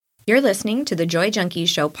You're listening to the Joy Junkie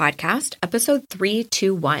Show podcast, episode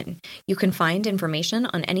 321. You can find information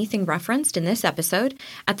on anything referenced in this episode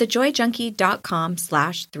at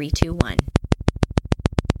thejoyjunkie.com/321.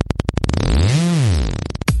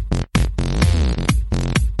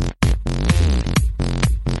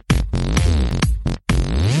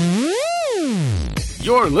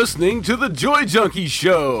 You're listening to the Joy Junkie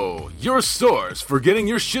Show, your source for getting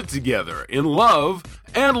your shit together in love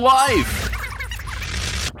and life.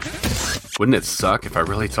 Wouldn't it suck if I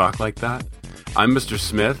really talked like that? I'm Mr.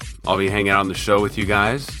 Smith. I'll be hanging out on the show with you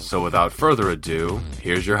guys. So without further ado,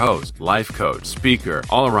 here's your host, life coach, speaker,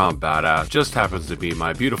 all-around badass, just happens to be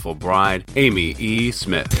my beautiful bride, Amy E.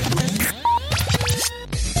 Smith.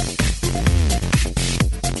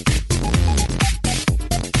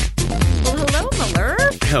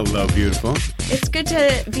 Hello, beautiful. It's good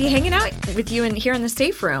to be hanging out with you here in the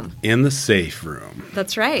safe room. In the safe room.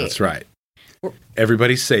 That's right. That's right.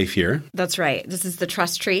 Everybody's safe here. That's right. This is the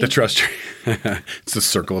trust tree. The trust tree. It's the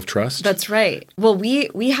circle of trust. That's right. Well,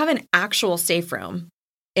 we have an actual safe room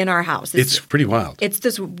in our house. It's pretty wild. It's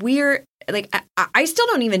this weird, like, I still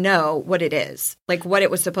don't even know what it is, like what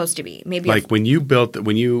it was supposed to be. Maybe like when you built the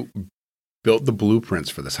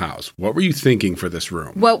blueprints for this house, what were you thinking for this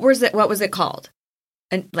room? What was it called?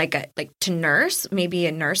 And like to nurse, maybe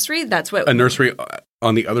a nursery. That's what a nursery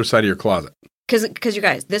on the other side of your closet. Because you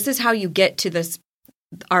guys, this is how you get to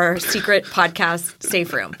our secret podcast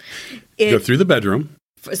safe room. Go through the bedroom.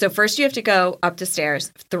 So first you have to go up the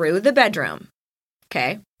stairs through the bedroom,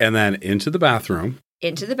 okay, and then into the bathroom.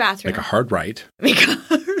 Into the bathroom. Make a hard right.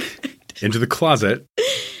 Into the closet.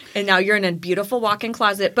 And now you're in a beautiful walk-in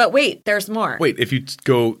closet. But wait, there's more. Wait, if you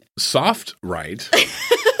go soft right.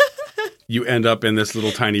 You end up in this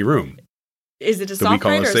little tiny room. Is it a soft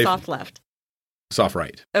right or a soft left? Soft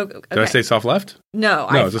right. Oh, okay. Did I say soft left? No,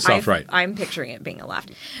 it's a soft right. I'm picturing it being a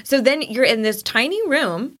left. So then you're in this tiny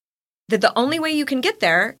room that the only way you can get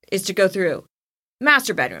there is to go through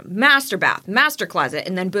master bedroom, master bath, master closet,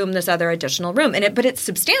 and then boom, this other additional room. But it's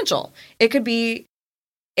substantial. It could be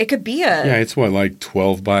Yeah, it's like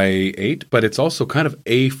 12 by 8, but it's also kind of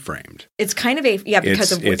A-framed. It's kind of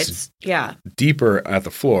because it's deeper at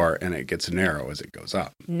the floor and it gets narrow as it goes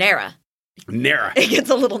up. Narrow. It gets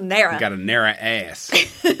a little narrow. You got a narrow ass.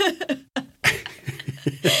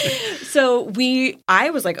 So I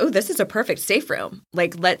was like, oh, this is a perfect safe room.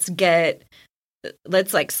 Like, let's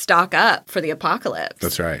like stock up for the apocalypse.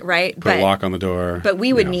 That's right. Right? Put a lock on the door. But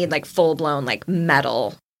we would need like full-blown like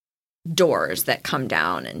metal doors that come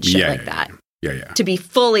down and shit like that. Yeah. To be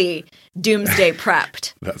fully doomsday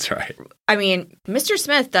prepped. That's right. I mean, Mr.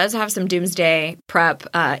 Smith does have some doomsday prep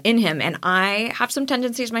in him, and I have some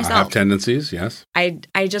tendencies myself. I have tendencies, yes. I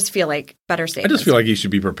just feel like better safe. I just feel like you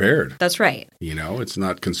should be prepared. That's right. You know, it's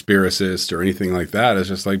not conspiracist or anything like that. It's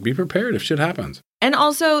just like, be prepared if shit happens. And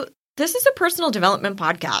also, this is a personal development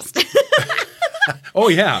podcast. Oh,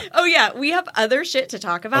 yeah. Oh, yeah. We have other shit to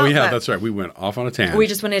talk about. Oh, yeah, that's right. We went off on a tangent. We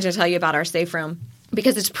just wanted to tell you about our safe room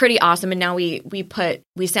because it's pretty awesome. And now we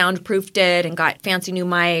soundproofed it and got fancy new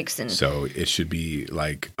mics. And so it should be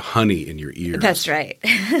like honey in your ears. That's right.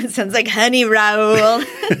 It sounds like honey, Raul.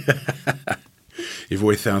 Your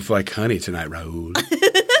voice sounds like honey tonight, Raul.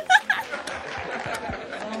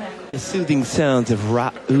 The soothing sounds of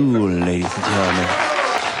Raul, ladies and gentlemen.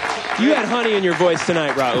 You had honey in your voice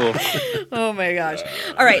tonight, Raul. Oh, my gosh.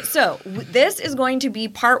 All right. So this is going to be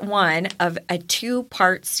part 1 of a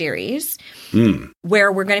 2-part series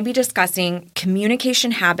where we're going to be discussing communication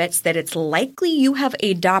habits that it's likely you have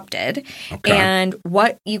adopted and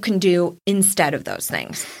what you can do instead of those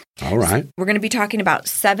things. All right. So we're going to be talking about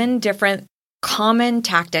 7 different common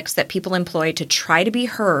tactics that people employ to try to be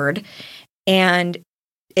heard, and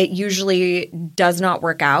it usually does not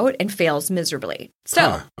work out and fails miserably.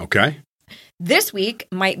 So, this week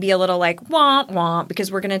might be a little like womp womp because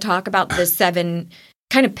we're going to talk about the 7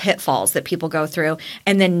 kind of pitfalls that people go through.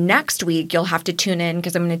 And then next week, you'll have to tune in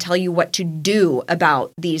because I'm going to tell you what to do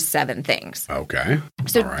about these 7 things. Okay.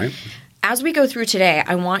 So, all right. As we go through today,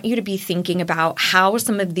 I want you to be thinking about how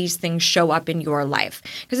some of these things show up in your life.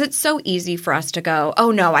 Because it's so easy for us to go,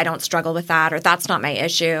 oh, no, I don't struggle with that, or that's not my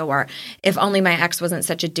issue, or if only my ex wasn't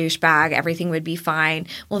such a douchebag, everything would be fine.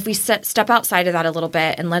 Well, if we step outside of that a little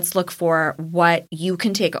bit and let's look for what you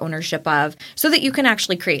can take ownership of so that you can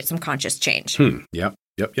actually create some conscious change. Yep.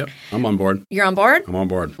 I'm on board. You're on board? I'm on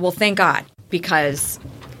board. Well, thank God, because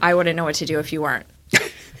I wouldn't know what to do if you weren't.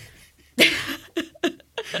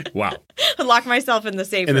 Wow. Lock myself in the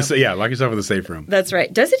safe room. Lock yourself in the safe room. That's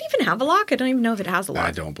right. Does it even have a lock? I don't even know if it has a lock.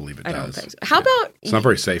 I don't believe it does. I don't think so. How about... It's not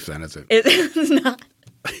very safe then, is it? It's not.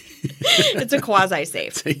 It's a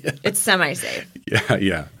quasi-safe. It's semi-safe.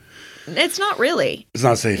 Yeah. It's not really. It's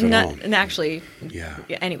not safe at all. And actually, yeah.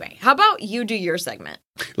 Anyway, how about you do your segment?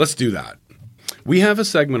 Let's do that. We have a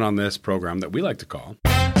segment on this program that we like to call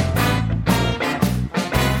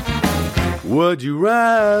Would You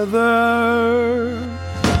Rather?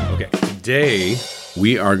 Okay, today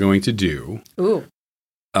we are going to do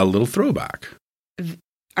a little throwback.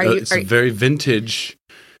 It's a very vintage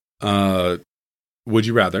Would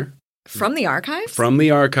You Rather. From the archives? From the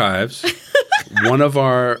archives. One of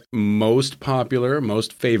our most popular,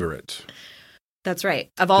 most favorite. That's right.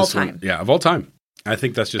 Of all time. Of all time. I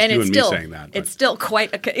think that's just you and me saying that. It's still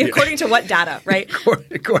quite, according to what data, right?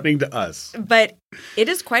 According to us. But it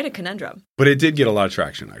is quite a conundrum. But it did get a lot of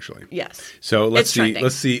traction, actually. Yes. So let's see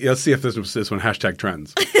if this one hashtag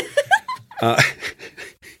trends.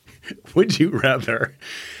 Would you rather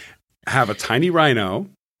have a tiny rhino?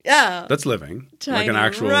 Yeah. That's living. Tiny like an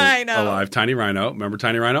actual rhino. alive tiny rhino. Remember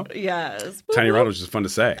tiny rhino? Yes. Tiny rhino is just fun to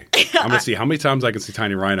say. I'm going to see how many times I can see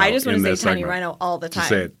tiny rhino. I just want to say tiny segment. Rhino all the time. Just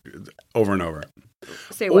say it over and over.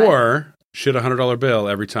 Say what? Or shit $100 bill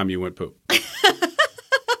every time you went poop.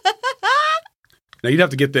 Now you'd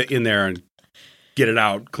have to get in there and get it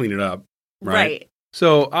out, clean it up. Right.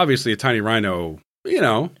 So obviously a tiny rhino,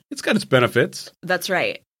 it's got its benefits. That's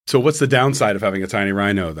right. So what's the downside of having a tiny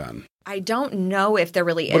rhino then? I don't know if there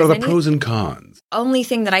really is. What are the pros and cons? Only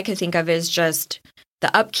thing that I could think of is just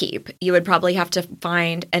the upkeep. You would probably have to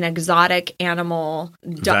find an exotic animal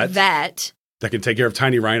vet that can take care of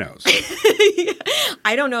tiny rhinos.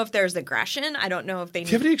 I don't know if there's aggression. I don't know if they.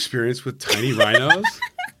 Do you have any experience with tiny rhinos?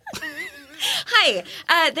 Hi,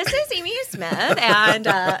 this is Amy Smith, and.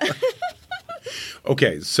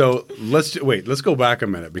 Okay, so let's go back a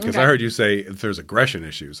minute because I heard you say if there's aggression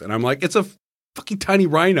issues, and I'm like, it's a fucking tiny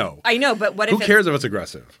rhino. I know, but what if who cares if it's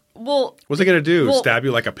aggressive? Well, what's it gonna do? Stab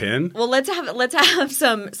you like a pin? Well, let's have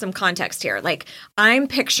some context here. Like, I'm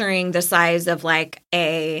picturing the size of like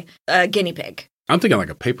a guinea pig. I'm thinking like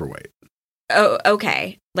a paperweight. Oh,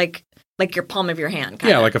 okay, like your palm of your hand.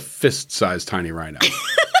 Kinda. Yeah, like a fist-sized tiny rhino.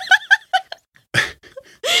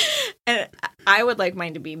 And I would like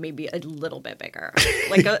mine to be maybe a little bit bigger.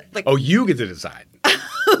 Oh, you get to decide.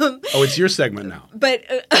 It's your segment now. But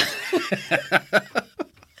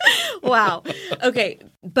wow. Okay.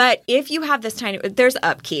 But if you have this tiny, there's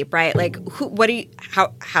upkeep, right? Like,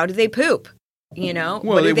 how do they poop?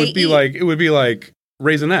 Well, it would be like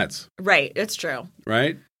Raisinets. Right. It's true.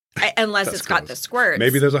 Right. Unless it's got the squirts.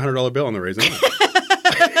 Maybe there's $100 bill on the Raisinets.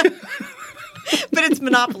 But it's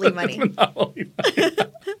Monopoly money.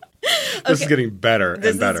 This is getting better and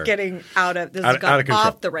better. This is getting out of control.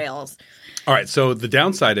 Off the rails. All right, so the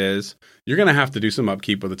downside is you're going to have to do some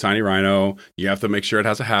upkeep with a tiny rhino. You have to make sure it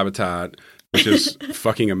has a habitat, which is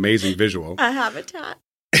fucking amazing visual. A habitat.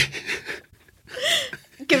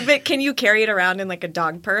 Can you carry it around in like a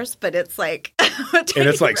dog purse? But it's like... and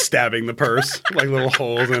it's like stabbing the purse, like little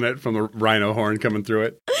holes in it from the rhino horn coming through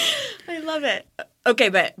it. I love it.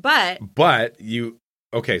 Okay,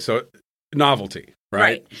 so novelty.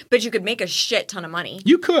 Right? But you could make a shit ton of money.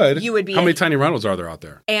 You could. You would be. How many tiny rhinos are there out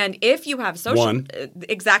there? And if you have social... One.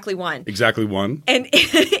 Exactly one. Exactly one. And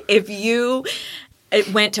if you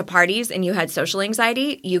went to parties and you had social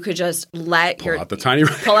anxiety, you could just pull out the tiny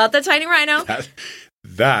rhino.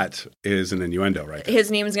 That is an innuendo, right? His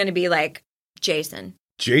name is going to be like Jason.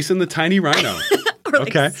 Jason the tiny rhino.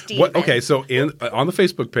 Okay. Steven. Okay, so on the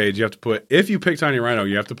Facebook page, you have to put, if you pick tiny rhino,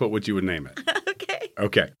 you have to put what you would name it.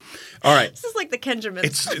 Okay. All right. This is like the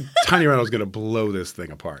Kenjamins. Tiny rhino's going to blow this thing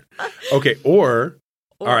apart. Okay, or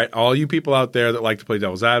all right, all you people out there that like to play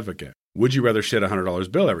devil's advocate, would you rather shit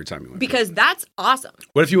 $100 bill every time you went Because poop? That's awesome.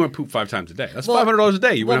 What if you went poop 5 times a day? That's $500 a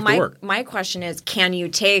day. You wouldn't have to work. My question is, can you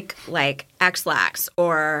take like X-Lax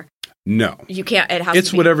or... No. You can't.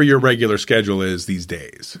 It's whatever your regular schedule is these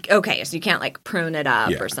days. Okay, so you can't like prune it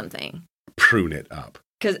up or something. Prune it up.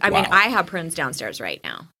 Because I mean, I have prunes downstairs right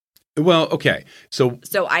now. Well, okay, so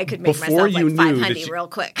I could make myself like 500 real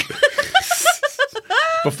quick.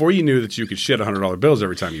 Before you knew that you could shit $100 bills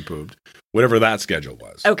every time you pooped, whatever that schedule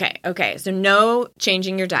was. Okay. So no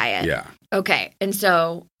changing your diet. Yeah. Okay, and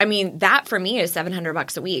so I mean that for me is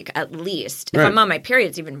 $700 a week at least. Right. If I'm on my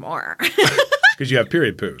periods, even more. Because you have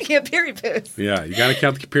period poos. Yeah, period poos. Yeah, you got to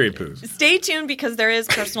count the period poos. Stay tuned because there is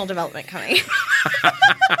personal development coming.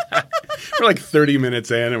 We're like 30 minutes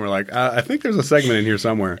in and we're like, I think there's a segment in here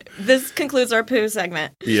somewhere. This concludes our poo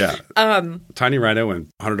segment. Yeah. Tiny rhino and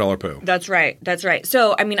 $100 poo. That's right.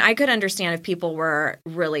 So, I mean, I could understand if people were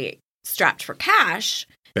really strapped for cash.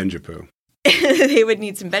 Benjapoo. They would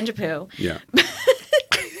need some Benjapoo. Yeah.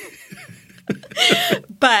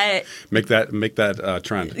 But make that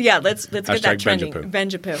trend. Yeah, let's get that trending.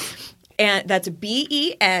 Benjapoo. And that's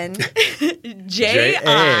BENJI.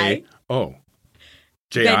 J-A. Oh.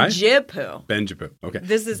 J-I? Benjipu. Benjipu. Okay.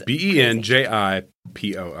 This is BENJIPOO.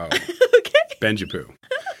 Okay. Benjipu.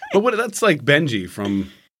 But that's like Benji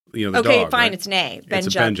from, the dog. Okay, fine. Right? It's an A. It's a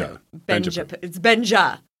Benja. Benjipu. It's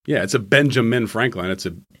Benja. Yeah, it's a Benjamin Franklin. It's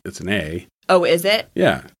an A. Oh, is it?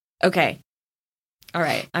 Yeah. Okay. All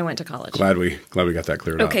right. I went to college. Glad we got that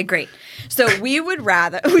cleared up. Okay, great. So we would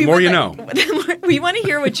rather... The more you know. We want to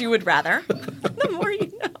hear what you would rather. The more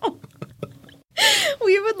you know.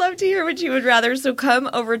 We would love to hear what you would rather. So come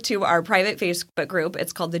over to our private Facebook group.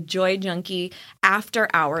 It's called the Joy Junkie After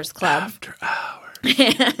Hours Club. After Hours.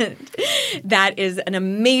 And that is an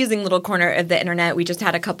amazing little corner of the internet. We just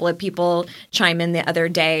had a couple of people chime in the other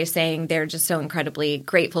day saying they're just so incredibly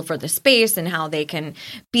grateful for the space and how they can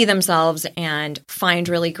be themselves and find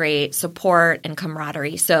really great support and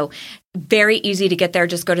camaraderie. So very easy to get there.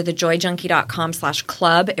 Just go to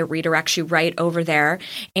thejoyjunkie.com/club. It redirects you right over there.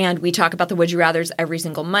 And we talk about the Would You Rathers every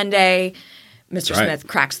single Monday. Mr. Right. Smith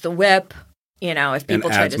cracks the whip. If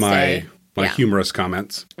people try to say... My humorous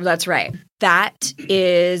comments. That's right. That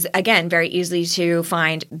is, again, very easy to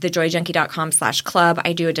find, thejoyjunkie.com/club.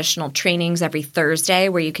 I do additional trainings every Thursday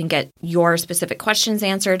where you can get your specific questions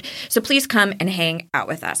answered. So please come and hang out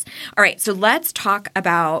with us. All right. So let's talk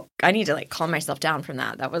about, I need to calm myself down from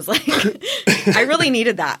that. That was I really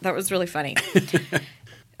needed that. That was really funny.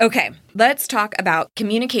 Okay. Let's talk about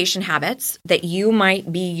communication habits that you might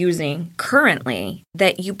be using currently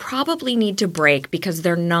that you probably need to break because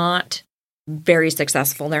they're not very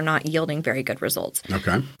successful. They're not yielding very good results.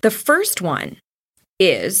 Okay. The first one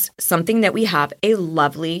is something that we have a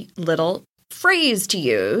lovely little phrase to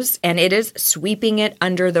use, and it is sweeping it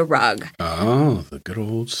under the rug. Oh, the good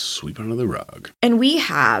old sweep under the rug. And we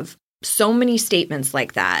have so many statements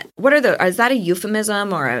like that. Is that a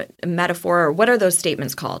euphemism or a metaphor, or what are those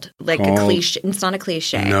statements called? A cliche? It's not a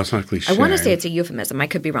cliche. No, it's not a cliche. I want to say it's a euphemism. I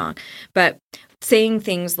could be wrong. But saying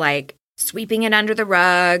things like sweeping it under the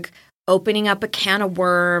rug, opening up a can of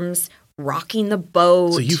worms, rocking the boat.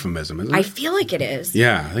 It's a euphemism, isn't it? I feel like it is.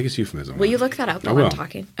 Yeah, I think it's euphemism. Will you look that up while I will. I'm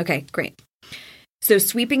talking? Okay, great. So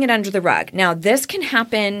sweeping it under the rug. Now, this can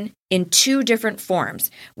happen in two different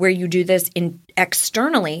forms, where you do this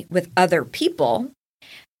externally with other people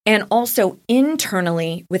and also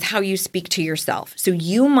internally with how you speak to yourself. So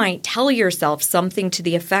you might tell yourself something to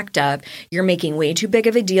the effect of, you're making way too big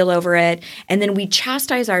of a deal over it. And then we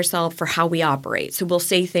chastise ourselves for how we operate. So we'll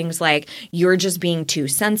say things like, you're just being too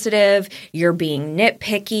sensitive, you're being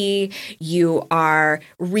nitpicky, you are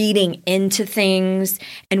reading into things.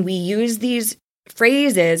 And we use these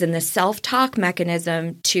phrases and the self-talk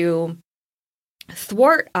mechanism to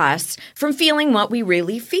thwart us from feeling what we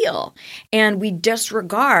really feel. And we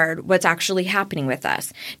disregard what's actually happening with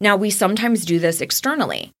us. Now, we sometimes do this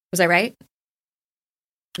externally. Was I right?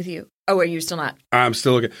 With you? Oh, are you still not? I'm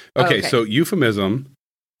still looking. Okay, so euphemism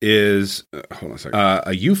is, hold on a second.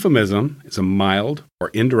 A euphemism is a mild or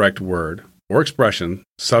indirect word or expression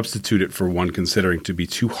substituted for one considering to be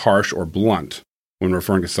too harsh or blunt when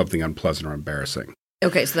referring to something unpleasant or embarrassing.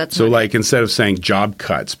 Okay, so that's... So instead of saying job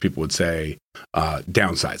cuts, people would say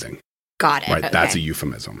downsizing. Got it. Right? Okay. That's a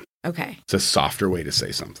euphemism. Okay. It's a softer way to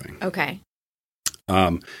say something. Okay.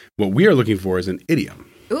 What we are looking for is an idiom.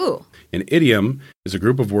 Ooh. An idiom is a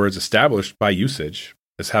group of words established by usage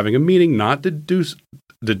as having a meaning not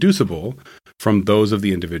deducible from those of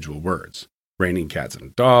the individual words. Raining cats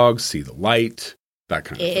and dogs, see the light, that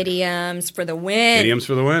kind of thing. Idioms for the win. Idioms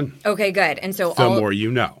for the win. Okay, good. And so the more you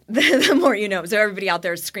know. The more you know. So everybody out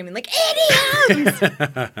there is screaming like, idioms!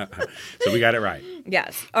 So we got it right.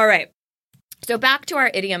 Yes. All right. So back to our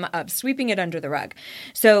idiom of sweeping it under the rug.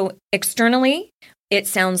 So externally, it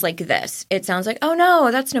sounds like this. It sounds like, oh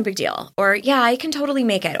no, that's no big deal. Or yeah, I can totally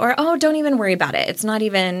make it. Or oh, don't even worry about it. I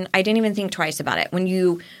didn't even think twice about it. When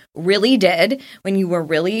you really did, when you were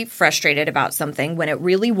really frustrated about something, when it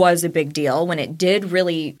really was a big deal, when it did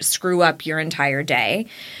really screw up your entire day.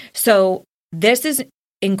 So this is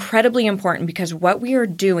incredibly important because what we are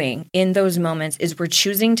doing in those moments is we're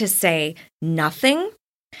choosing to say nothing.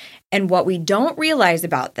 And what we don't realize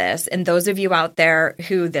about this, and those of you out there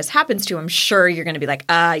who this happens to, I'm sure you're going to be like,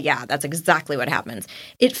 yeah, that's exactly what happens.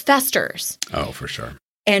 It festers. Oh, for sure.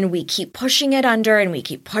 And we keep pushing it under and we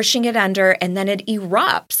keep pushing it under, and then it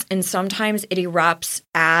erupts. And sometimes it erupts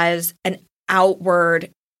as an outward,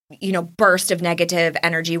 burst of negative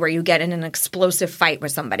energy where you get in an explosive fight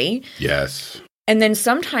with somebody. Yes. And then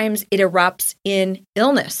sometimes it erupts in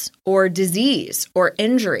illness or disease or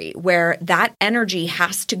injury where that energy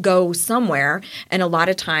has to go somewhere. And a lot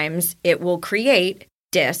of times it will create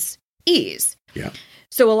dis-ease. Yeah.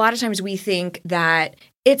 So a lot of times we think that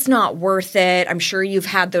it's not worth it. I'm sure you've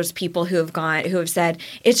had those people who have said,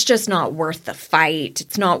 it's just not worth the fight.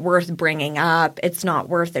 It's not worth bringing up. It's not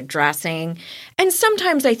worth addressing. And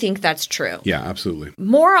sometimes I think that's true. Yeah, absolutely.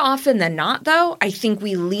 More often than not, though, I think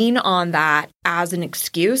we lean on that as an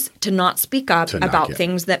excuse to not speak up about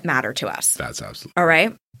things that matter to us. That's absolutely. All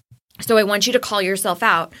right. So I want you to call yourself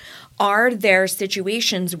out. Are there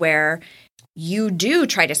situations where you do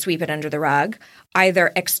try to sweep it under the rug,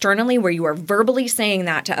 either externally where you are verbally saying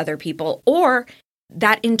that to other people, or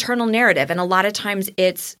that internal narrative? And a lot of times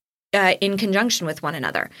it's in conjunction with one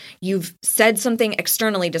another. You've said something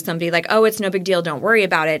externally to somebody like, oh, it's no big deal, don't worry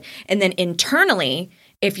about it. And then internally,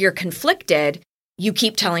 if you're conflicted, you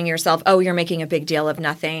keep telling yourself, oh, you're making a big deal of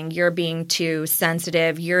nothing. You're being too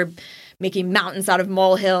sensitive. You're making mountains out of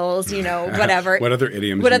molehills, whatever. What other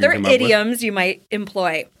idioms you might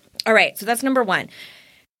employ? All right, so that's number one.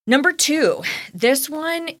 Number two, this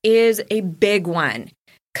one is a big one,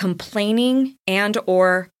 complaining and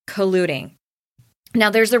or colluding.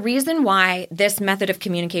 Now, there's a reason why this method of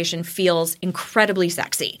communication feels incredibly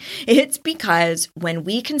sexy. It's because when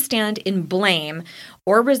we can stand in blame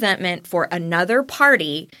or resentment for another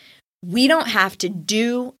party, we don't have to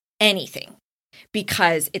do anything.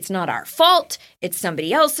 Because it's not our fault. It's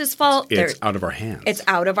somebody else's fault. It's out of our hands. It's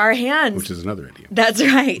out of our hands. Which is another idiom. That's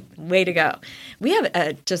right. Way to go. We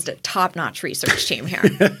have just a top-notch research team here.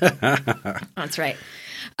 That's right.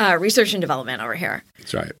 Research and development over here.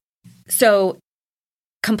 That's right. So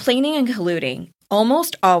complaining and colluding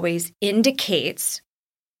almost always indicates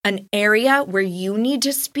an area where you need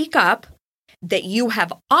to speak up that you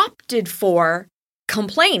have opted for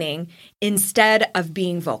complaining instead of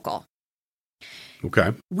being vocal.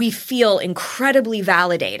 Okay. We feel incredibly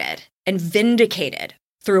validated and vindicated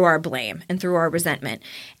through our blame and through our resentment.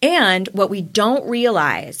 And what we don't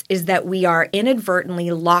realize is that we are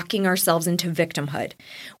inadvertently locking ourselves into victimhood.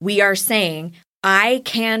 We are saying, I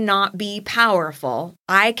cannot be powerful.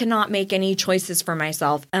 I cannot make any choices for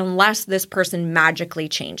myself unless this person magically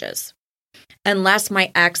changes. Unless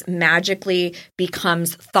my ex magically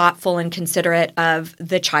becomes thoughtful and considerate of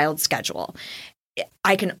the child's schedule.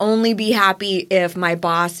 I can only be happy if my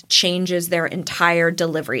boss changes their entire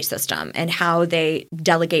delivery system and how they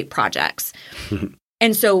delegate projects.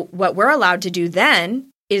 And so what we're allowed to do then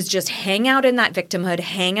is just hang out in that victimhood,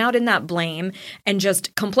 hang out in that blame, and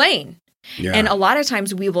just complain. Yeah. And a lot of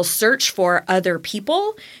times we will search for other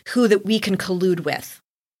people who that we can collude with.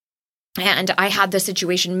 And I had this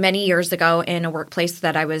situation many years ago in a workplace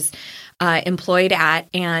that I was employed at,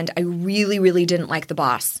 and I really, really didn't like the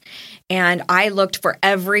boss. And I looked for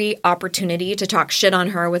every opportunity to talk shit on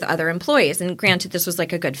her with other employees. And granted, this was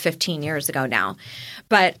like a good 15 years ago now.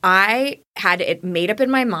 But I had it made up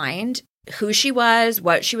in my mind who she was,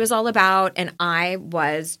 what she was all about, and I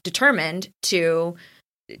was determined to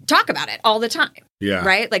talk about it all the time. Yeah.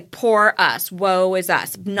 Right? Like, poor us, woe is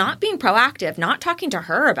us. Not being proactive, not talking to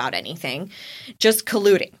her about anything, just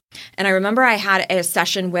colluding. And I remember I had a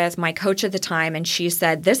session with my coach at the time, and she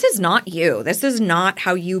said, this is not you. This is not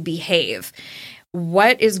how you behave.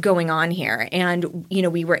 What is going on here? And,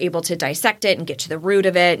 we were able to dissect it and get to the root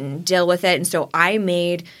of it and deal with it. And so I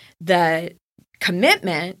made the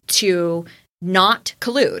commitment to not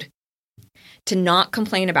collude, to not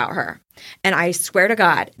complain about her. And I swear to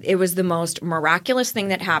God, it was the most miraculous thing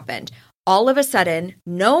that happened. All of a sudden,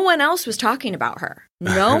 no one else was talking about her.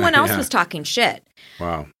 No one else was talking shit.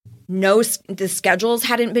 Wow. No, the schedules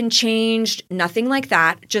hadn't been changed, nothing like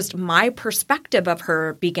that. Just my perspective of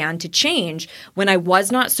her began to change when I was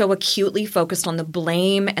not so acutely focused on the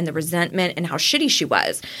blame and the resentment and how shitty she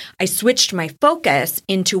was. I switched my focus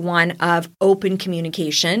into one of open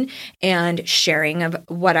communication and sharing of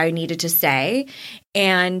what I needed to say.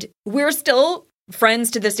 And we're still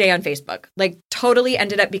friends to this day on Facebook, like totally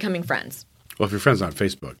ended up becoming friends. Well, if your friend's on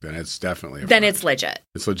Facebook, then it's definitely it's legit.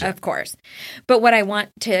 It's legit. Of course. But what I want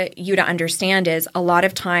you to understand is a lot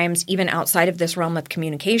of times, even outside of this realm of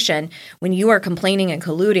communication, when you are complaining and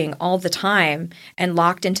colluding all the time and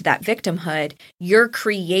locked into that victimhood, you're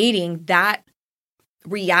creating that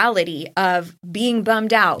reality of being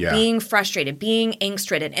bummed out, being frustrated, being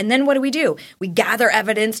angst-ridden. And then what do? We gather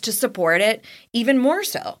evidence to support it even more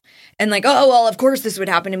so. And like, oh, well, of course this would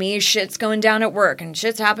happen to me. Shit's going down at work and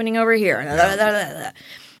shit's happening over here.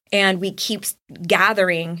 And we keep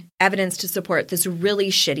gathering evidence to support this really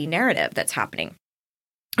shitty narrative that's happening.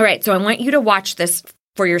 All right, so I want you to watch this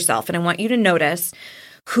for yourself, and I want you to notice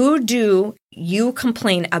Who do you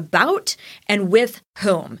complain about and with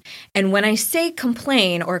whom? And when I say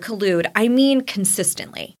complain or collude, I mean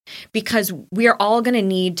consistently, because we're all going to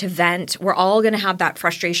need to vent. We're all going to have that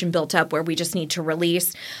frustration built up where we just need to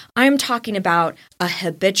release. I'm talking about a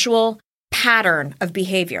habitual pattern of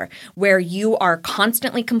behavior where you are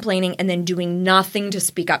constantly complaining and then doing nothing to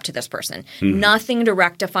speak up to this person, nothing to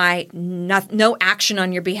rectify, no action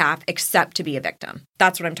on your behalf except to be a victim.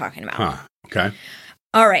 That's what I'm talking about. Huh. Okay.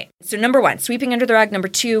 All right. So number 1, sweeping under the rug. Number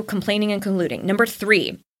 2, complaining and colluding. Number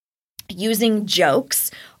 3, using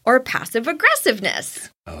jokes or passive aggressiveness.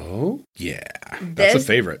 Oh, yeah. That's a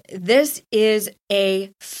favorite. This is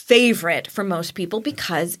a favorite for most people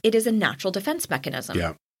because it is a natural defense mechanism.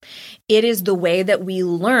 Yeah. It is the way that we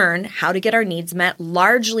learn how to get our needs met,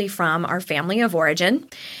 largely from our family of origin.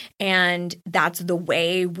 And that's the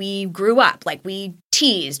way we grew up. Like, we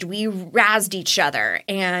teased, we razzed each other,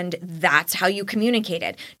 and that's how you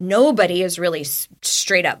communicated. Nobody is really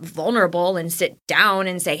straight up vulnerable and sit down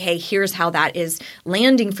and say, hey, here's how that is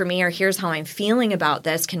landing for me, or here's how I'm feeling about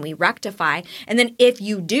this. Can we rectify? And then if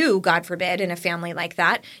you do, God forbid, in a family like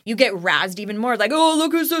that, you get razzed even more. Like, oh,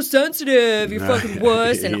 look who's so sensitive, you fucking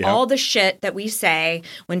wuss, and all the shit that we say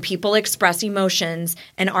when people express emotions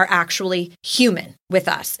and are actually human with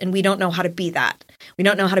us. And we don't know how to be that. We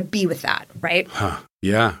don't know how to be with that, right? Huh.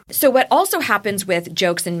 Yeah. So what also happens with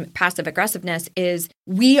jokes and passive aggressiveness is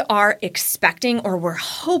we are expecting, or we're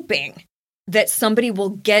hoping, that somebody will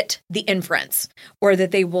get the inference, or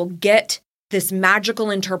that they will get this magical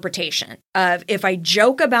interpretation of, if I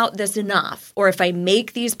joke about this enough, or if I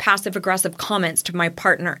make these passive aggressive comments to my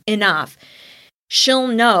partner enough, she'll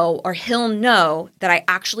know or he'll know that I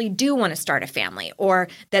actually do want to start a family, or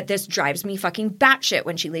that this drives me fucking batshit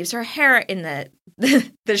when she leaves her hair in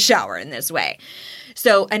the shower in this way.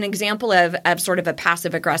 So an example of sort of a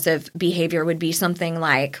passive aggressive behavior would be something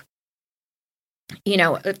like, you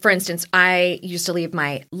know, for instance, I used to leave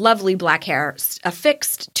my lovely black hair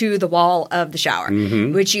affixed to the wall of the shower,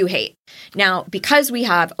 which you hate. Now, because we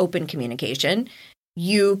have open communication,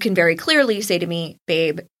 you can very clearly say to me,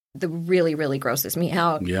 babe, that really, really grosses me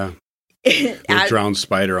out. Yeah. The drowned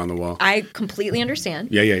spider on the wall. I completely understand.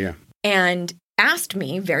 Yeah. And asked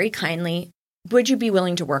me very kindly, would you be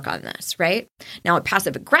willing to work on this, right? Now, a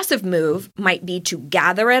passive-aggressive move might be to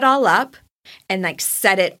gather it all up and like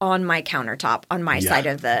set it on my countertop on my side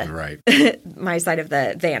of the my side of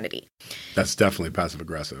the vanity. That's definitely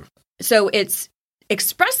passive-aggressive. So it's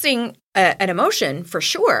expressing an emotion for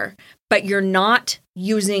sure, but you're not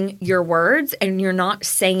using your words and you're not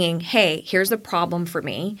saying, hey, here's a problem for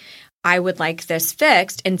me. I would like this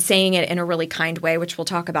fixed, and saying it in a really kind way, which we'll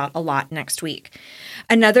talk about a lot next week.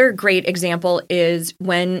 Another great example is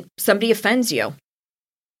when somebody offends you.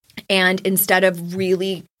 And instead of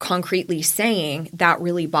really concretely saying, that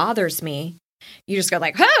really bothers me, you just go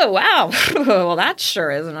like, oh, wow, well, that sure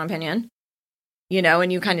is an opinion. You know,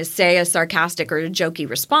 and you kind of say a sarcastic or a jokey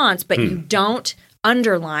response, but you don't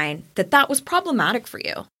underline that that was problematic for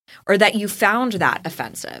you, or that you found that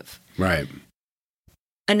offensive. Right.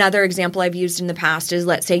 Another example I've used in the past is,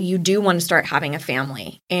 let's say you do want to start having a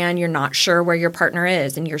family and you're not sure where your partner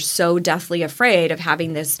is, and you're so deathly afraid of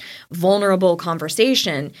having this vulnerable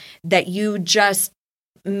conversation that you just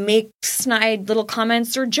make snide little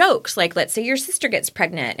comments or jokes. Like, let's say your sister gets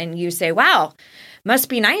pregnant and you say, wow, must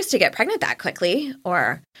be nice to get pregnant that quickly.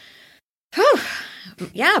 Or,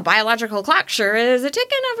 yeah, biological clock sure is a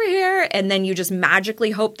ticking over here. And then you just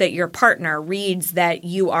magically hope that your partner reads that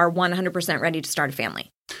you are 100% ready to start a family.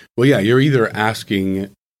 Well, yeah, you're either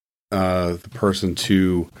asking the person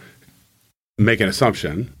to make an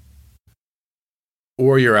assumption,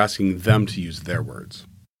 or you're asking them to use their words.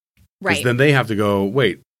 Right. Because then they have to go,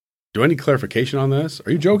 wait, do I need clarification on this?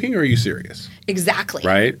 Are you joking or are you serious? Exactly.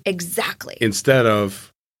 Right? Exactly. Instead of,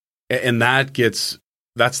 and that's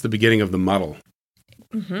the beginning of the muddle.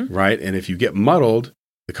 Right? And if you get muddled,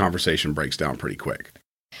 the conversation breaks down pretty quick.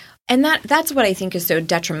 And that's what I think is so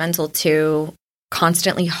detrimental to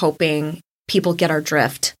constantly hoping people get our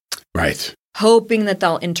drift. Right. Hoping that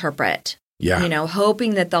they'll interpret. Yeah. You know,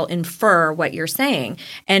 hoping that they'll infer what you're saying.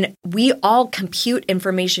 And we all compute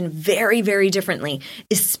information very, very differently,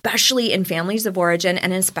 especially in families of origin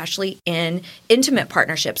and especially in intimate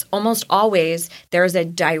partnerships. Almost always there is a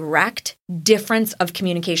direct difference of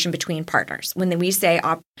communication between partners. When we say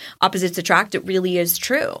opposites attract, it really is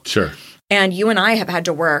true. Sure. And you and I have had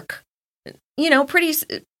to work, you know, pretty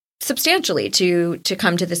substantially to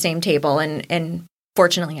come to the same table. And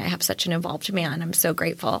fortunately, I have such an involved man. I'm so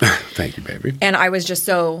grateful. Thank you, baby. And I was just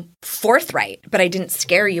so forthright, but I didn't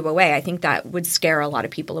scare you away. I think that would scare a lot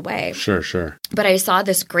of people away. Sure. But I saw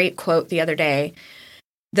this great quote the other day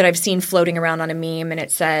that I've seen floating around on a meme, and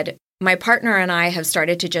it said, my partner and I have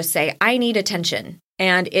started to just say, I need attention.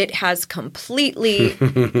 And it has completely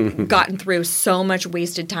gotten through so much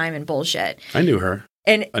wasted time and bullshit. I knew her.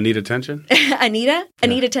 And I need attention. Anita? I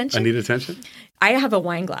need attention? I need attention. I have a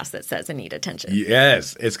wine glass that says I need attention.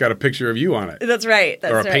 Yes. It's got a picture of you on it. That's right.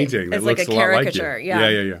 That's or a right. painting that it's looks like a lot like caricature. you.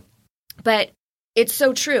 Yeah. But it's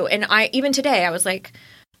so true. And even today I was like,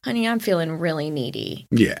 honey, I'm feeling really needy.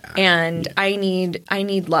 Yeah. And I need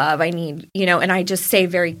love. I need, and I just say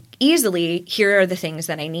very easily, here are the things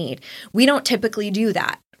that I need. We don't typically do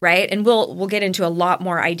that, right? And we'll get into a lot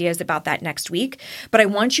more ideas about that next week. But I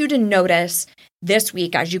want you to notice this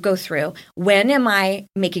week as you go through, when am I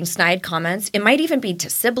making snide comments? It might even be to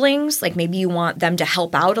siblings. Like maybe you want them to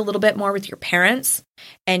help out a little bit more with your parents.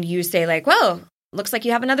 And you say like, whoa, looks like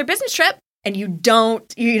you have another business trip. And you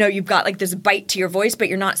don't, you've got like this bite to your voice, but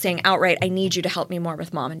you're not saying outright, I need you to help me more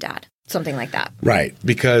with mom and dad. Something like that. Right.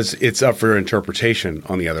 Because it's up for interpretation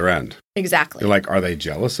on the other end. Exactly. They're like, are they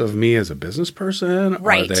jealous of me as a business person?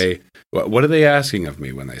 Right. What are they asking of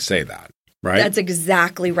me when they say that? Right. That's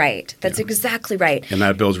exactly right. Exactly right. And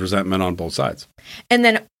that builds resentment on both sides. And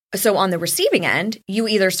then, so on the receiving end, you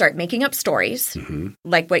either start making up stories,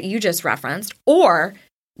 like what you just referenced, or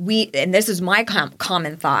and this is my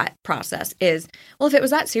common thought process is, well, if it was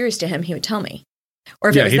that serious to him, he would tell me. Or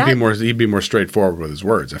if he'd be more straightforward with his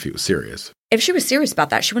words if he was serious. If she was serious about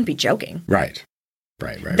that, she wouldn't be joking. Right.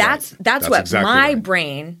 That's what exactly my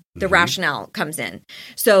brain, the rationale comes in.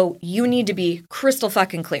 So you need to be crystal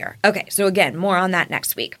fucking clear. Okay, so again, more on that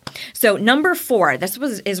next week. So number 4,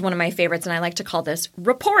 is one of my favorites, and I like to call this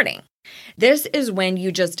reporting. This is when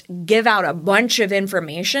you just give out a bunch of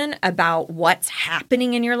information about what's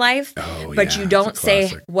happening in your life, but you don't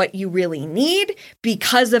say what you really need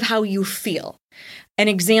because of how you feel. An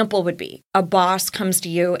example would be a boss comes to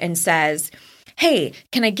you and says, hey,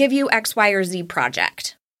 can I give you X, Y, or Z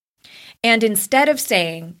project? And instead of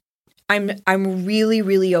saying, I'm really,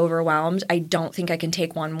 really overwhelmed, I don't think I can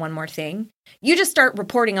take one more thing, you just start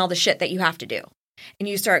reporting all the shit that you have to do. And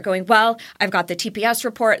you start going, well, I've got the TPS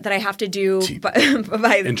report that I have to do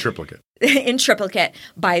in triplicate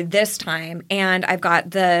by this time. And I've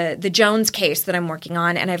got the Jones case that I'm working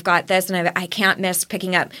on. And I've got this. And I can't miss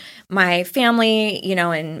picking up my family,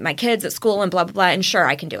 and my kids at school and blah, blah, blah. And sure,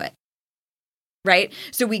 I can do it. Right?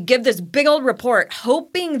 So we give this big old report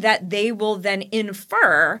hoping that they will then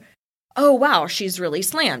infer, oh, wow, she's really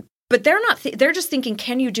slammed. But they're not. They're just thinking,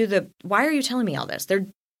 why are you telling me all this?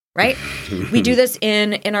 Right? We do this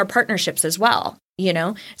in our partnerships as well.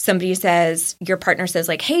 Somebody says, your partner says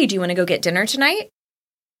like, hey, do you want to go get dinner tonight?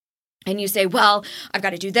 And you say, well, I've got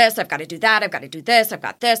to do this. I've got to do that. I've got to do this. I've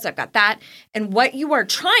got this. I've got that. And what you are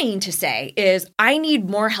trying to say is, I need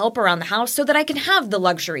more help around the house so that I can have the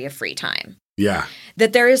luxury of free time. Yeah.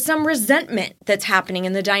 That there is some resentment that's happening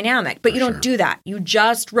in the dynamic, but you don't do that. You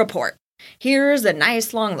just report. Here's a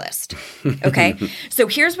nice long list. Okay. So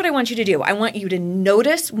here's what I want you to do. I want you to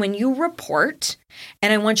notice when you report,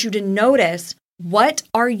 and I want you to notice, what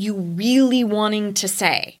are you really wanting to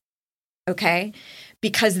say? Okay.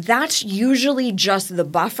 Because that's usually just the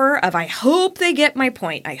buffer of, I hope they get my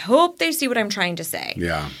point. I hope they see what I'm trying to say.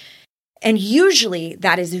 Yeah. And usually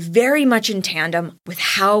that is very much in tandem with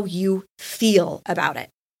how you feel about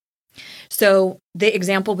it. So the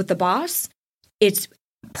example with the boss, it's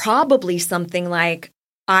probably something like,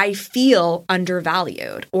 I feel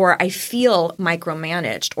undervalued, or I feel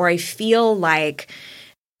micromanaged, or I feel like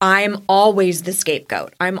I'm always the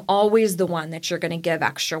scapegoat. I'm always the one that you're going to give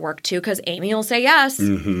extra work to because Amy will say yes.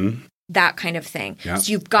 That kind of thing. Yeah.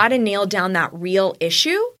 So you've got to nail down that real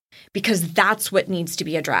issue, because that's what needs to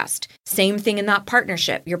be addressed. Same thing in that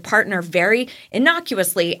partnership. Your partner very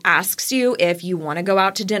innocuously asks you if you want to go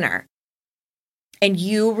out to dinner. And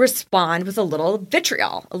you respond with a little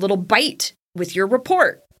vitriol, a little bite with your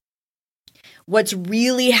report. What's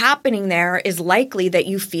really happening there is likely that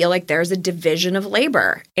you feel like there's a division of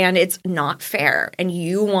labor and it's not fair and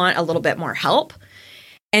you want a little bit more help.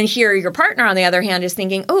 And here your partner, on the other hand, is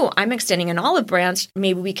thinking, oh, I'm extending an olive branch.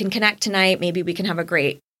 Maybe we can connect tonight. Maybe we can have a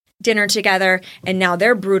great dinner together. And now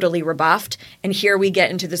they're brutally rebuffed. And here we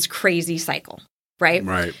get into this crazy cycle, right?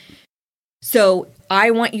 Right. So I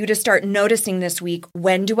want you to start noticing this week,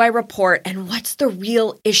 when do I report and what's the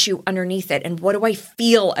real issue underneath it? And what do I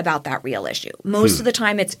feel about that real issue? Most of the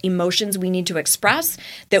time, it's emotions we need to express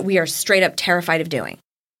that we are straight up terrified of doing.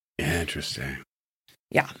 Interesting.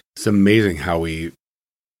 Yeah. It's amazing how we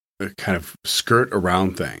kind of skirt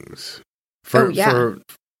around things for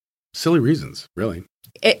silly reasons, really.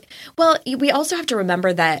 Well, we also have to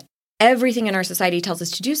remember that everything in our society tells us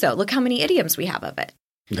to do so. Look how many idioms we have of it.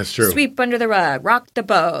 That's true. Sweep under the rug, rock the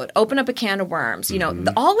boat, open up a can of worms. You know,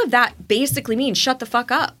 all of that basically means shut the fuck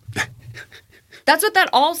up. That's what that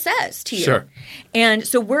all says to you. Sure. And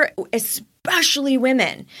so we're, especially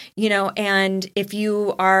women, you know, and if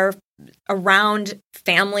you are around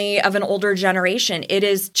family of an older generation, it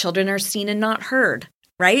is children are seen and not heard,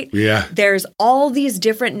 right? Yeah. There's all these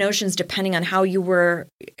different notions depending on how you were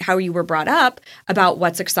brought up about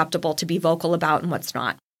what's acceptable to be vocal about and what's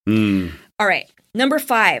not. All right. Number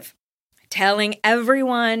 5, telling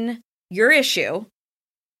everyone your issue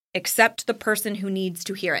except the person who needs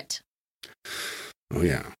to hear it. Oh,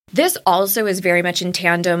 yeah. This also is very much in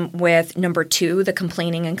tandem with number 2, the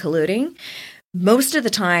complaining and colluding. Most of the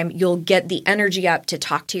time, you'll get the energy up to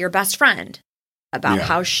talk to your best friend about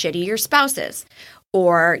how shitty your spouse is,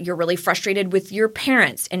 or you're really frustrated with your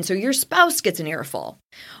parents, and so your spouse gets an earful,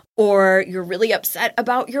 or you're really upset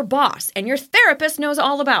about your boss, and your therapist knows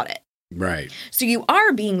all about it. Right. So you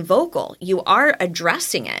are being vocal. You are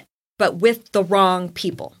addressing it, but with the wrong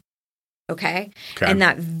people. Okay? And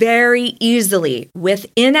that very easily, with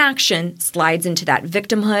inaction, slides into that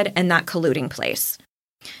victimhood and that colluding place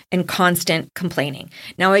and constant complaining.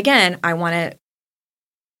 Now, again, I want to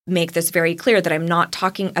make this very clear that I'm not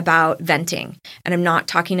talking about venting, and I'm not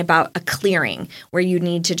talking about a clearing where you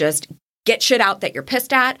need to just get shit out that you're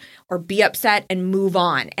pissed at or be upset and move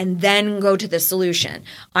on and then go to the solution.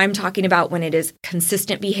 I'm talking about when it is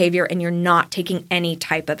consistent behavior and you're not taking any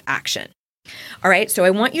type of action. All right, so I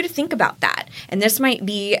want you to think about that. And this might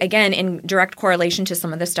be, again, in direct correlation to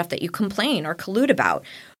some of the stuff that you complain or collude about.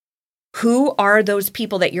 Who are those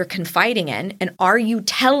people that you're confiding in? And are you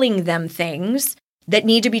telling them things that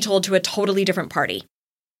need to be told to a totally different party?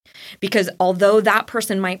 Because although that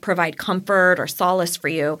person might provide comfort or solace for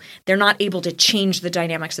you, they're not able to change the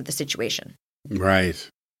dynamics of the situation. Right.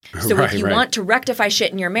 So if you want to rectify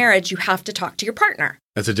shit in your marriage, you have to talk to your partner.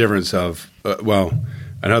 That's a difference of,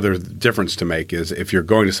 another difference to make is if you're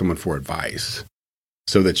going to someone for advice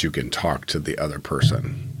so that you can talk to the other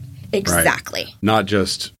person. Exactly. Right? Not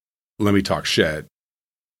just, let me talk shit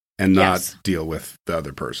and not deal with the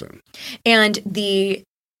other person. And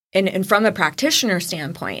and from a practitioner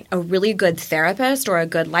standpoint, a really good therapist or a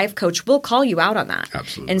good life coach will call you out on that.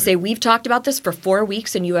 Absolutely. And say, we've talked about this for 4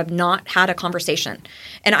 weeks and you have not had a conversation.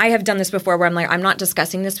 And I have done this before where I'm like, I'm not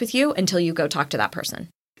discussing this with you until you go talk to that person.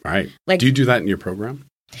 Right. Like, do you do that in your program?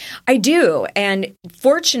 I do. And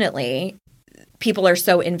fortunately, people are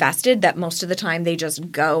so invested that most of the time they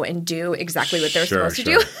just go and do exactly what they're supposed to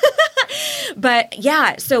do. But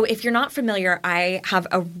yeah, so if you're not familiar, I have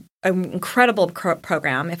an incredible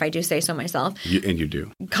program, if I do say so myself. And you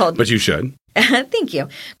do. But you should. Thank you.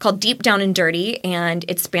 Called Deep Down and Dirty. And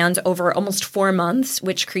it spans over almost 4 months,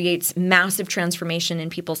 which creates massive transformation in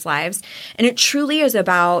people's lives. And it truly is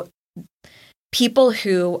about people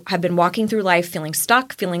who have been walking through life feeling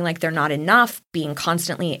stuck, feeling like they're not enough, being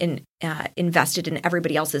constantly invested in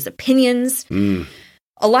everybody else's opinions.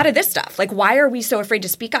 A lot of this stuff, like why are we so afraid to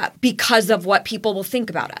speak up? Because of what people will think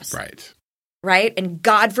about us. Right? And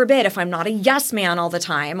God forbid if I'm not a yes man all the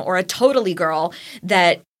time or a totally girl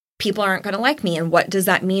that people aren't going to like me. And what does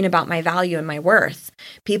that mean about my value and my worth?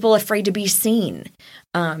 People afraid to be seen,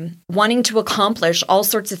 wanting to accomplish all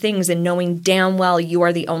sorts of things and knowing damn well you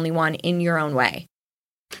are the only one in your own way.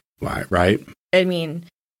 Right. I mean,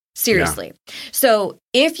 seriously. Yeah. So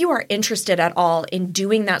if you are interested at all in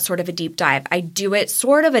doing that sort of a deep dive, I do it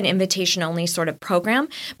sort of an invitation only sort of program,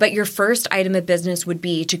 but your first item of business would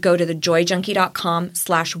be to go to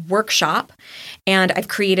thejoyjunkie.com/workshop. And I've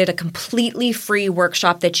created a completely free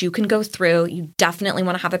workshop that you can go through. You definitely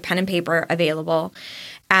want to have a pen and paper available,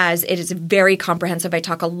 as it is very comprehensive. I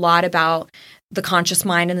talk a lot about the conscious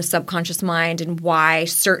mind and the subconscious mind and why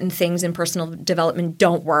certain things in personal development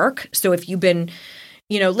don't work. So if you've been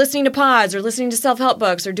listening to pods or listening to self-help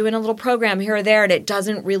books or doing a little program here or there and it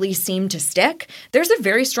doesn't really seem to stick, there's a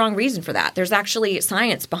very strong reason for that. There's actually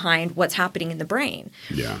science behind what's happening in the brain.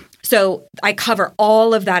 Yeah. So I cover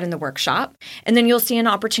all of that in the workshop. And then you'll see an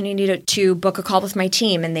opportunity to book a call with my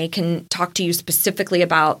team, and they can talk to you specifically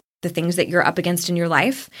about the things that you're up against in your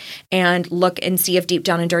life and look and see if Deep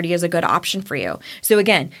Down and Dirty is a good option for you. So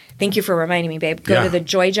again, thank you for reminding me, babe. Go to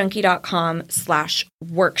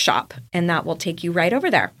thejoyjunkie.com/workshop, and that will take you right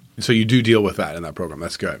over there. So you do deal with that in that program.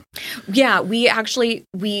 That's good. Yeah,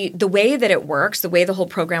 the way that it works, the way the whole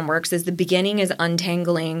program works is the beginning is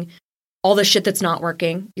untangling all the shit that's not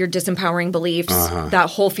working, your disempowering beliefs, that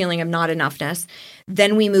whole feeling of not enoughness.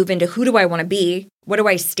 Then we move into who do I want to be? What do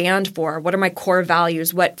I stand for? What are my core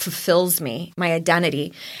values? What fulfills me, my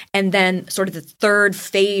identity? And then sort of the third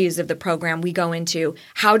phase of the program, we go into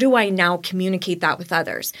how do I now communicate that with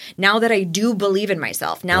others? Now that I do believe in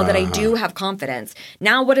myself, now that I do have confidence,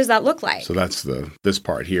 now what does that look like? So that's this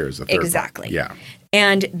part here is the third Exactly. part. Yeah.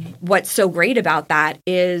 And what's so great about that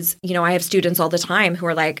is, I have students all the time who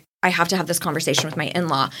are like, I have to have this conversation with my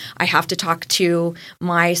in-law. I have to talk to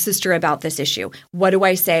my sister about this issue. What do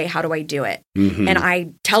I say? How do I do it? And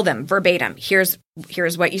I tell them verbatim, here's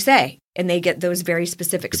what you say. And they get those very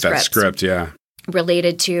specific scripts. That script, yeah.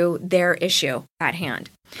 Related to their issue at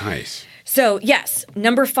hand. Nice. So yes,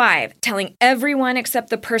 number 5, telling everyone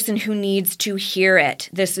except the person who needs to hear it.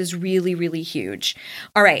 This is really, really huge.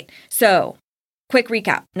 All right. So quick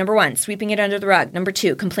recap. Number 1, sweeping it under the rug. Number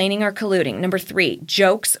 2, complaining or colluding. Number 3,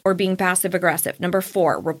 jokes or being passive aggressive. Number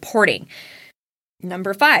 4, reporting.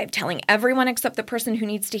 Number 5, telling everyone except the person who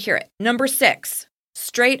needs to hear it. Number 6,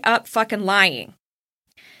 straight up fucking lying.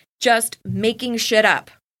 Just making shit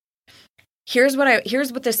up. Here's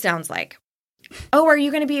what this sounds like. Oh, are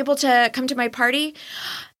you going to be able to come to my party?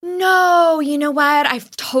 No, you know what? I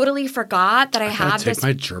totally forgot that I have this. Take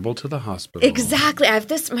my gerbil to the hospital. Exactly. I have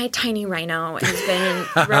this. My tiny rhino has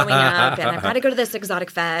been growing up, and I've got to go to this exotic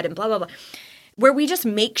vet, and blah blah blah. Where we just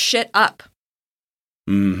make shit up.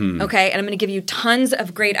 Okay, and I'm going to give you tons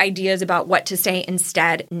of great ideas about what to say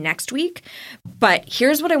instead next week. But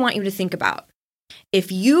here's what I want you to think about.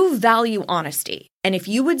 If you value honesty, and if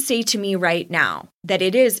you would say to me right now that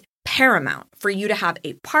it is paramount for you to have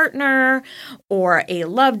a partner or a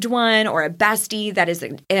loved one or a bestie that is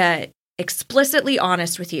explicitly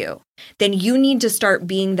honest with you, then you need to start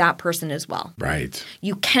being that person as well. Right.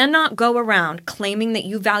 You cannot go around claiming that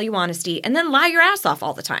you value honesty and then lie your ass off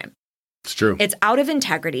all the time. It's true. It's out of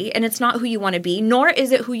integrity, and it's not who you want to be, nor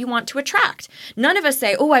is it who you want to attract. None of us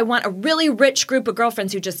say, oh, I want a really rich group of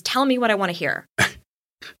girlfriends who just tell me what I want to hear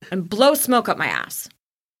and blow smoke up my ass.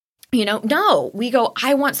 No, we go,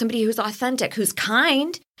 I want somebody who's authentic, who's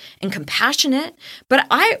kind and compassionate, but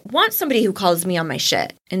I want somebody who calls me on my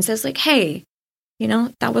shit and says like, hey,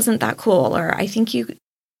 that wasn't that cool. Or I think you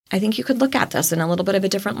could look at this in a little bit of a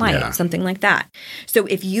different light, something like that. So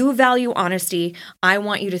if you value honesty, I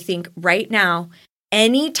want you to think right now,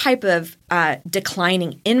 any type of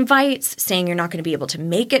declining invites, saying you're not going to be able to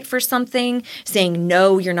make it for something, saying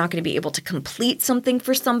no, you're not going to be able to complete something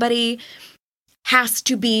for somebody, has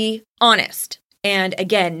to be honest. And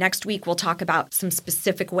again, next week we'll talk about some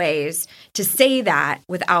specific ways to say that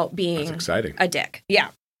without being a dick. Yeah.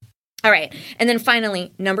 All right. And then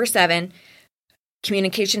finally, number 7,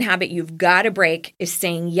 communication habit you've got to break is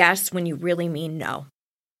saying yes when you really mean no.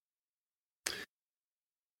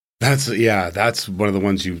 That's one of the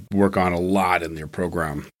ones you work on a lot in your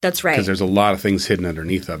program. That's right. Because there's a lot of things hidden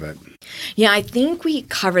underneath of it. Yeah, I think we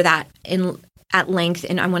cover that at length,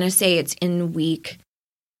 and I want to say it's in week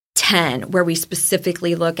 10, where we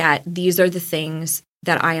specifically look at these are the things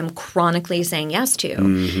that I am chronically saying yes to.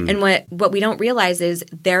 And what we don't realize is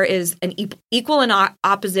there is an equal and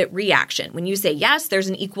opposite reaction. When you say yes, there's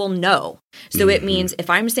an equal no. So it means if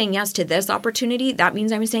I'm saying yes to this opportunity, that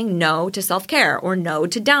means I'm saying no to self-care or no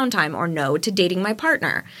to downtime or no to dating my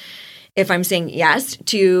partner. If I'm saying yes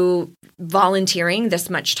to volunteering this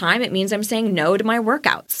much time, it means I'm saying no to my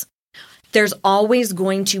workouts. There's always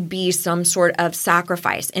going to be some sort of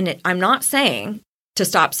sacrifice. And I'm not saying to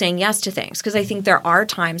stop saying yes to things, because I think there are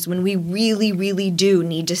times when we really, really do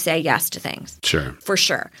need to say yes to things. Sure. For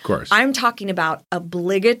sure. Of course. I'm talking about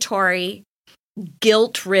obligatory,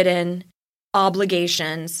 guilt-ridden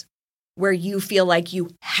obligations where you feel like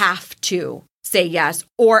you have to say yes,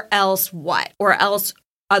 or else what? Or else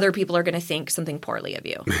other people are going to think something poorly of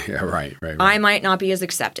you. Yeah, right. I might not be as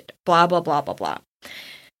accepted, blah, blah, blah, blah, blah.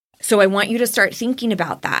 So I want you to start thinking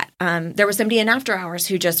about that. There was somebody in After Hours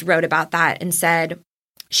who just wrote about that and said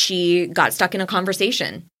she got stuck in a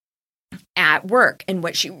conversation at work, and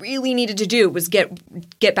what she really needed to do was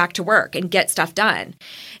get back to work and get stuff done,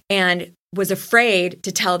 and was afraid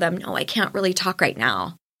to tell them, no, I can't really talk right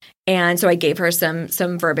now. And so I gave her some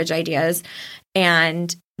verbiage ideas,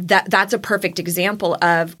 and that's a perfect example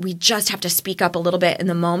of we just have to speak up a little bit in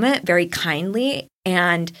the moment, very kindly,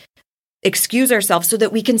 and excuse ourselves so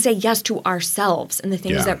that we can say yes to ourselves and the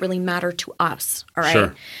things that really matter to us. All right.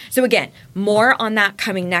 Sure. So again, more on that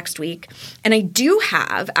coming next week. And I do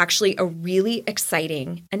have actually a really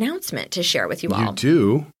exciting announcement to share with you all. You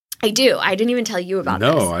do? I do. I didn't even tell you about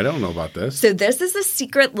this. No, I don't know about this. So this is a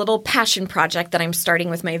secret little passion project that I'm starting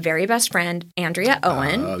with my very best friend, Andrea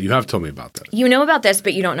Owen. You have told me about this. You know about this,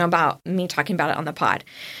 but you don't know about me talking about it on the pod.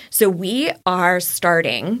 So we are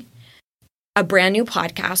starting a brand new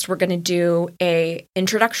podcast. We're going to do a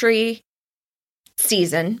introductory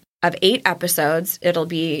season of 8 episodes. It'll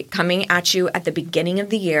be coming at you at the beginning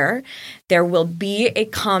of the year. There will be a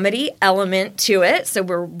comedy element to it, so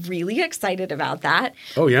we're really excited about that.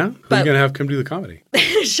 Oh, yeah? Who's But- going to have come do the comedy?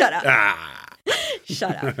 Shut up. Ah.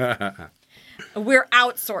 Shut up. We're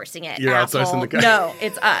outsourcing it. You're asshole. outsourcing the guy. No,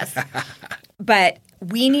 it's us. But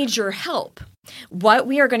we need your help. What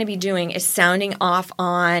we are going to be doing is sounding off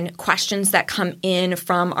on questions that come in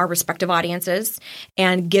from our respective audiences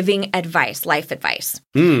and giving advice, life advice.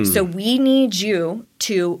 So we need you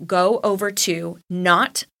to go over to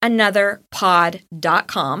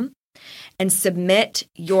notanotherpod.com and submit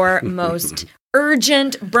your most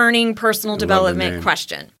urgent, burning personal the development name.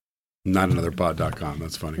 question. Notanotherpod.com.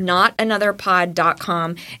 That's funny.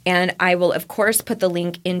 Notanotherpod.com. And I will, of course, put the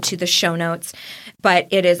link into the show notes. But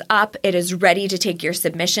it is up. It is ready to take your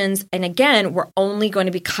submissions. And again, we're only going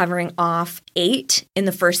to be covering off 8 in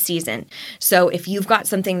the first season. So if you've got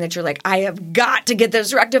something that you're like, I have got to get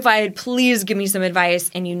this rectified, please give me some advice.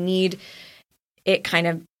 And you need it kind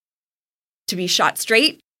of to be shot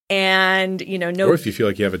straight. And, you know, no. Or if you feel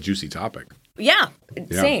like you have a juicy topic. Yeah,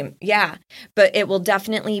 same. Yeah. But it will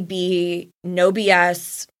definitely be no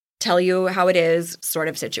BS, tell you how it is sort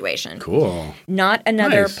of situation. Cool.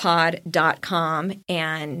 Notanotherpod.com.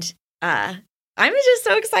 And I'm just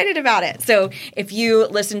so excited about it. So if you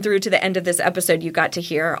listen through to the end of this episode, you got to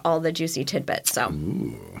hear all the juicy tidbits. So,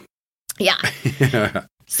 yeah.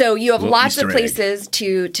 So you have lots Easter of egg. places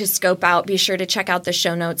to scope out. Be sure to check out the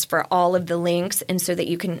show notes for all of the links and so that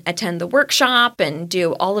you can attend the workshop and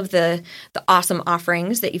do all of the awesome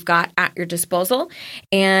offerings that you've got at your disposal.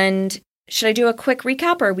 And should I do a quick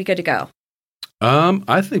recap or are we good to go?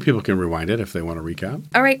 I think people can rewind it if they want to recap.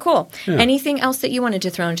 All right, cool. Yeah. Anything else that you wanted to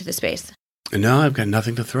throw into the space? No, I've got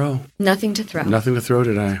nothing to throw. Nothing to throw. Nothing to throw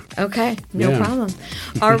today. Okay, no Yeah. problem.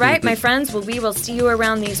 All right, my friends. Well, we will see you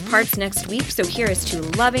around these parts next week. So here is to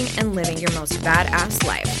loving and living your most badass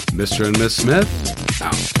life. Mr. and Miss Smith,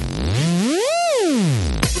 out.